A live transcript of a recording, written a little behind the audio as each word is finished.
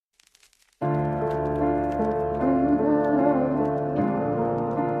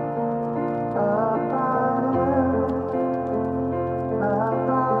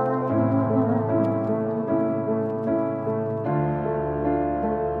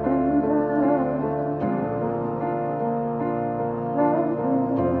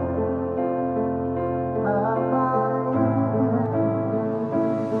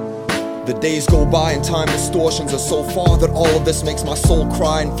Days go by and time distortions are so far that all of this makes my soul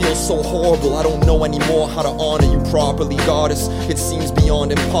cry and feels so horrible. I don't know anymore how to honor you properly, goddess. It seems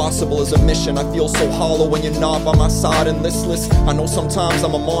beyond impossible as a mission. I feel so hollow when you're not by my side and listless. I know sometimes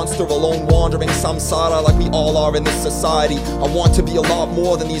I'm a monster, alone wandering samsara like we all are in this society. I want to be a lot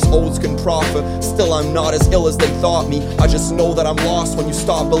more than these odes can proffer. Still I'm not as ill as they thought me. I just know that I'm lost when you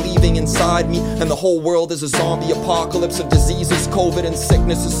stop believing inside me. And the whole world is a zombie apocalypse of diseases, COVID and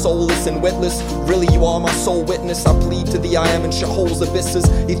sickness is soulless and witless. Really you are my sole witness. I plead to thee, I am in Sheol's abysses.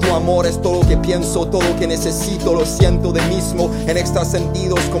 Y tu amor es todo lo que pienso, todo lo que necesito, lo siento de mismo. En extra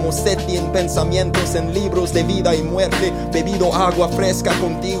sentidos como seti en pensamientos, en libros de vida y muerte. Bebido agua fresca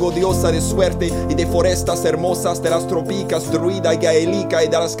contigo, diosa de suerte. Y de forestas hermosas, de las trópicas, druida y gaélica y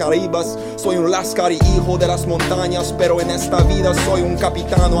de las caribas. Soy un lascar y hijo de las montañas, pero en esta vida soy un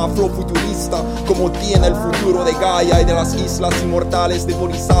capitano afrofuturista. Como tiene el futuro de Gaia y de las islas inmortales de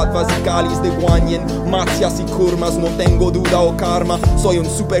bodhisattvas y cáliz de Guanyin, Matsias y Kurmas, no tengo duda o karma. Soy un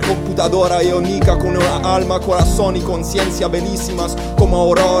supercomputadora iónica con una alma, corazón y conciencia bellísimas como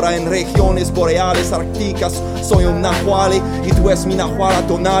aurora en regiones boreales árticas. Soy un nahuale y tú es mi nahuala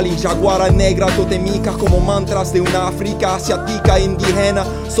tonal y jaguara negra totemica como mantras de una África asiática indígena.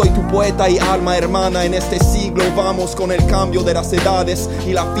 Soy tu poeta y alma hermana en este siglo. Vamos con el cambio de las edades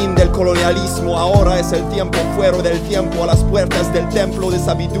y la fin del colonialismo. Ahora es el tiempo fuera del tiempo, a las puertas del templo de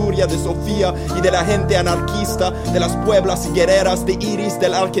sabiduría de Sofía y de la gente anarquista, de las pueblas y guerreras de Iris,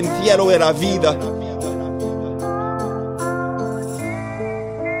 del arquencielo de la vida.